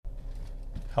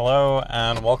Hello,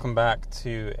 and welcome back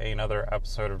to another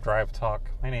episode of Drive Talk.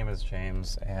 My name is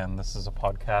James, and this is a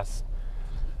podcast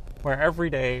where every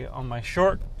day on my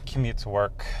short commute to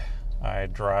work, I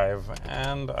drive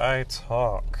and I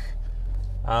talk.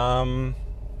 How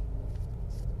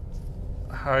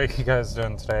are you guys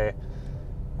doing today?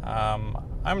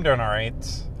 I'm doing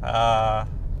alright.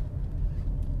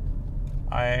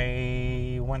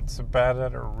 I went to bed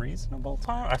at a reasonable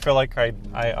time. I feel like I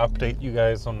update you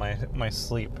guys on my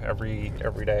sleep every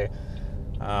day.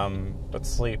 But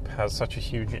sleep has such a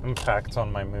huge impact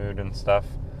on my mood and stuff.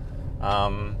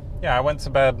 I went to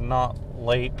bed not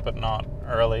late, but not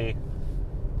early.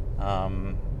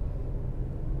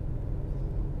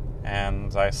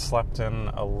 And I slept in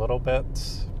a little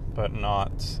bit, but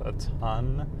not a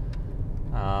ton.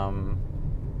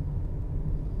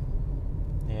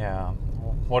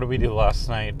 What did we do last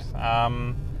night?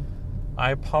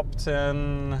 I popped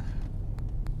in.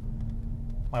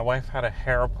 My wife had a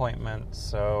hair appointment,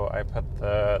 so I put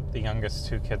the youngest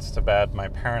two kids to bed. My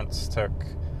parents took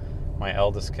my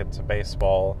eldest kid to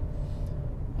baseball.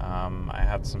 I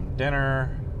had some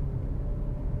dinner.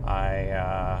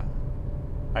 I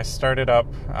started up.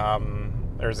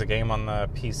 There's a game on the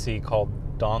PC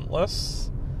called Dauntless.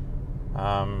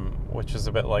 Which is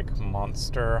a bit like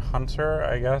Monster Hunter,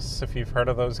 I guess, if you've heard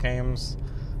of those games.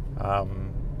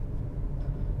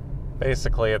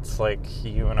 Basically, it's like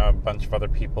you and a bunch of other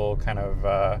people kind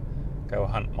of go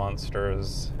hunt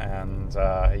monsters, and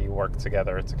you work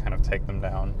together to kind of take them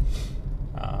down.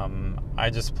 I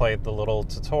just played the little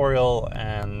tutorial,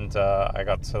 and I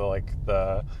got to like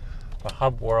the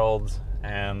hub world,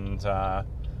 and I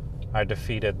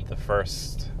defeated the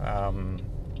first...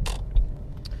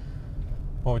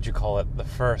 what would you call it? The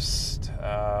first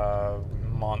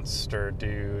monster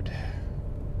dude.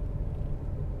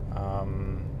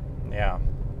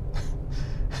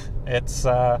 It's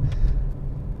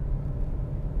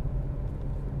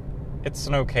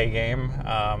an okay game.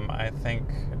 I think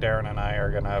Darren and I are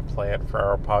gonna play it for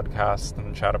our podcast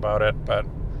and chat about it, but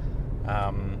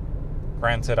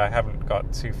granted, I haven't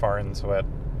got too far into it.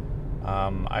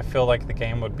 I feel like the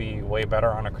game would be way better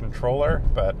on a controller,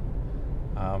 but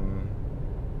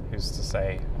who's to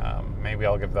say? Maybe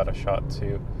I'll give that a shot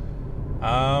too.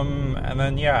 And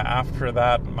then after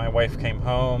that, my wife came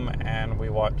home and we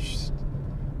watched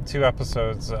 2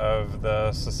 episodes of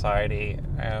The Society,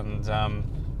 and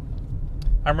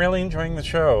I'm really enjoying the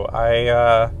show.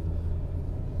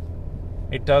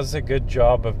 It does a good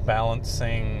job of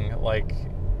balancing like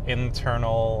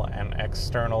internal and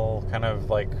external kind of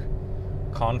like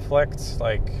conflict.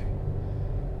 Like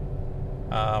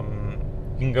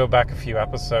you can go back a few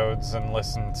episodes and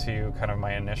listen to kind of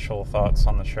my initial thoughts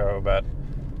on the show, but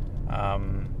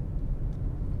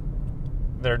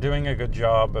they're doing a good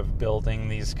job of building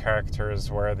these characters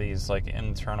where these like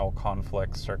internal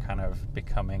conflicts are kind of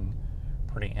becoming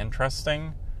pretty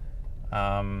interesting.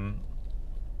 I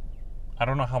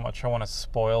don't know how much I want to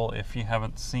spoil if you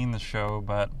haven't seen the show,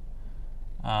 but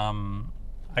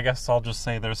I guess I'll just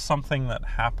say there's something that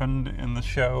happened in the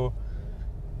show,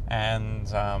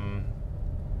 and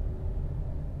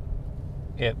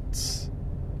it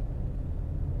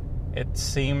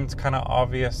seemed kind of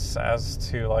obvious as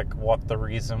to like what the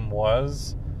reason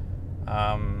was,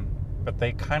 but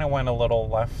they kind of went a little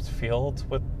left field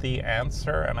with the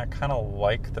answer, and I kind of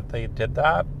like that they did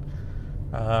that,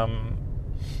 and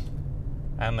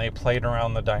they played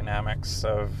around the dynamics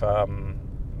of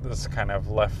this kind of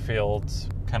left field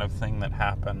kind of thing that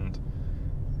happened,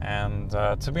 and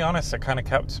to be honest, it kind of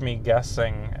kept me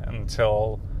guessing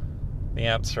until the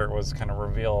answer was kind of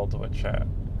revealed, which I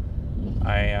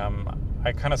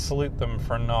kind of salute them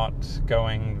for not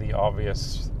going the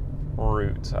obvious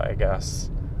route, I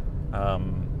guess.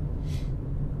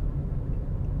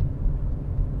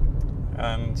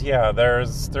 And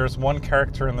there's one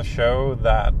character in the show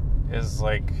that is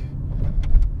like,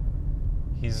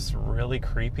 he's really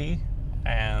creepy,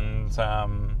 and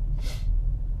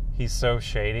he's so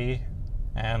shady.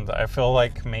 And I feel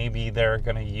like maybe they're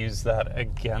going to use that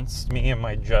against me in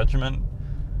my judgment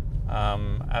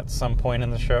at some point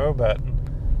in the show. But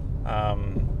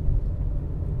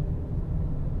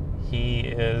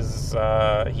he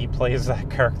plays that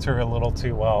character a little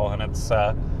too well, and it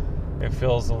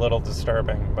feels a little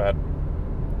disturbing. But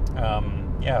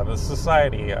The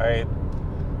Society,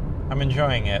 I'm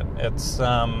enjoying it.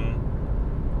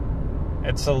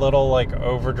 It's a little like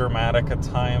over dramatic at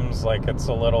times, like it's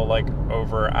a little like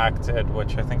overacted,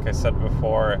 which I think I said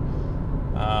before.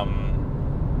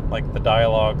 Like the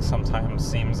dialogue sometimes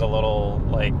seems a little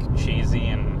like cheesy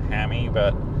and hammy,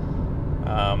 but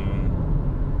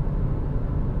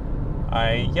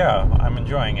I'm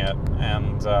enjoying it,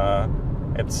 and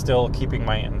it's still keeping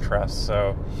my interest,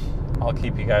 so I'll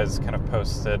keep you guys kind of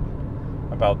posted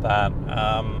about that.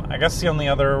 I guess the only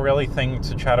other really thing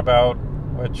to chat about,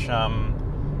 which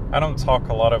I don't talk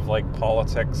a lot of like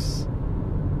politics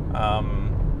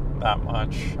that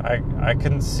much. I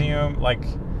consume like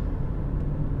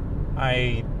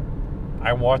I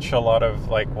watch a lot of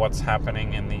like what's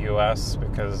happening in the US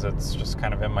because it's just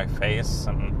kind of in my face,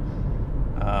 and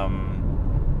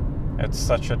it's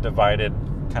such a divided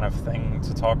kind of thing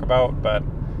to talk about. But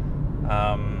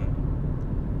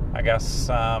I guess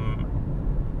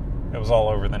it was all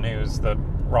over the news that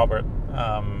Robert,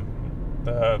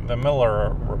 the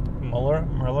Mueller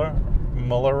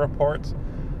report,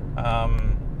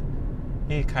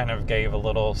 he kind of gave a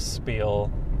little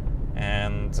spiel,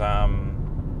 and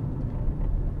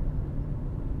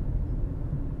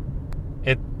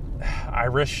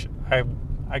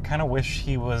I kind of wish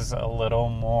he was a little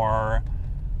more,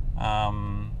 I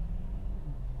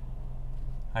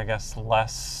guess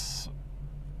less.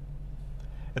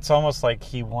 It's almost like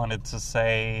he wanted to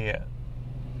say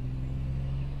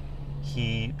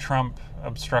Trump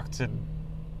obstructed,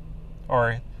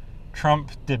 or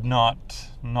Trump did not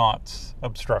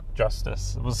obstruct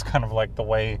justice. It was kind of like the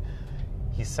way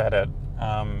he said it.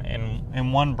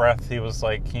 In one breath, he was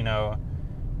like,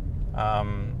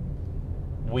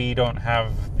 we don't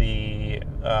have the,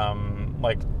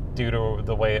 like, due to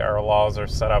the way our laws are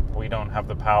set up, we don't have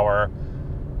the power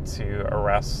to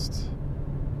arrest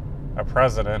a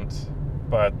president,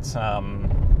 but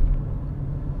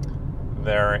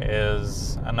there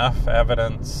is enough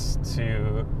evidence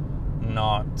to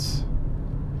not,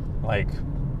 like,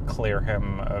 clear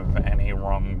him of any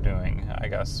wrongdoing, I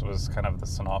guess, was kind of the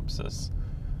synopsis.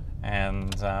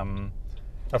 And,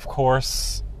 of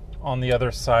course, on the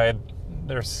other side,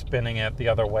 they're spinning it the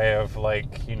other way of,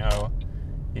 like,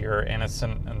 you're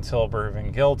innocent until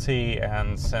proven guilty,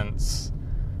 and since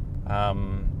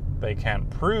they can't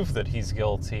prove that he's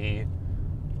guilty,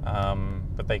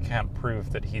 but they can't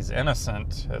prove that he's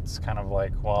innocent, it's kind of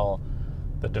like, well,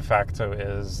 the de facto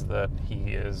is that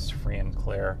he is free and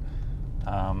clear.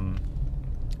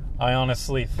 I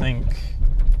honestly think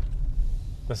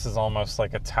this is almost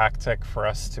like a tactic for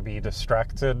us to be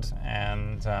distracted,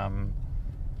 and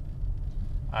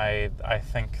I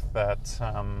think that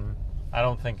I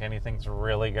don't think anything's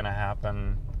really going to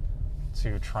happen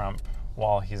to Trump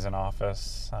while he's in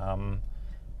office.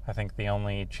 I think the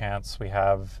only chance we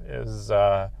have is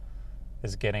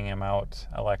getting him out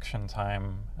election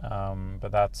time,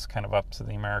 but that's kind of up to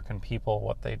the American people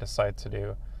what they decide to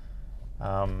do.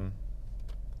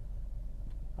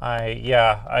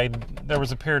 There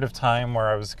was a period of time where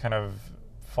I was kind of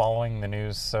following the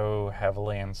news so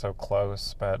heavily and so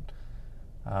close, but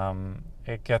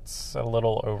it gets a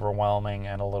little overwhelming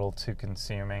and a little too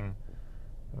consuming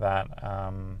that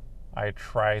I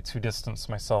try to distance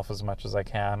myself as much as I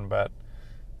can, but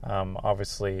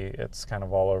obviously it's kind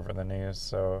of all over the news,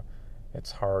 so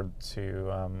it's hard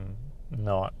to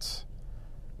not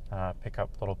pick up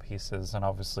little pieces, and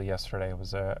obviously yesterday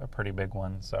was a pretty big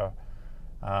one, so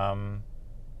I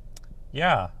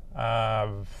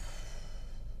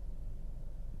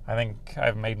think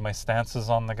I've made my stances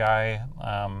on the guy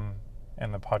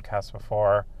in the podcast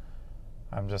before.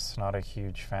 I'm just not a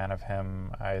huge fan of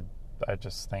him. I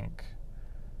just think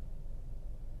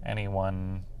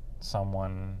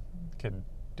someone could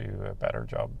do a better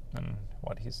job than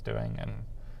what he's doing, and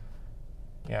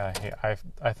I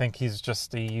think he's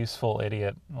just a useful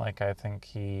idiot. Like, I think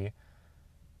he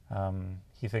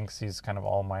thinks he's kind of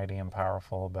almighty and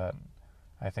powerful, but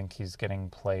I think he's getting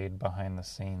played behind the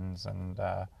scenes and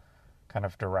kind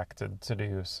of directed to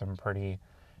do some pretty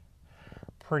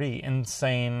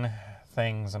insane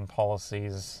things and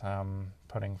policies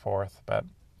putting forth. But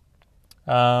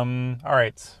all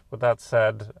right, with that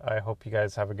said, I hope you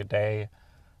guys have a good day.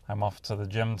 I'm off to the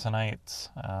gym tonight.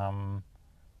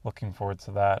 Looking forward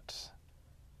to that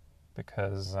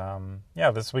because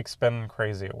this week's been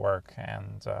crazy at work,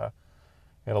 and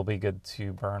it'll be good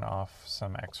to burn off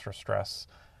some extra stress.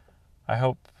 I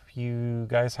hope you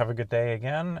guys have a good day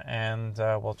again, and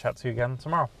we'll chat to you again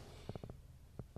tomorrow.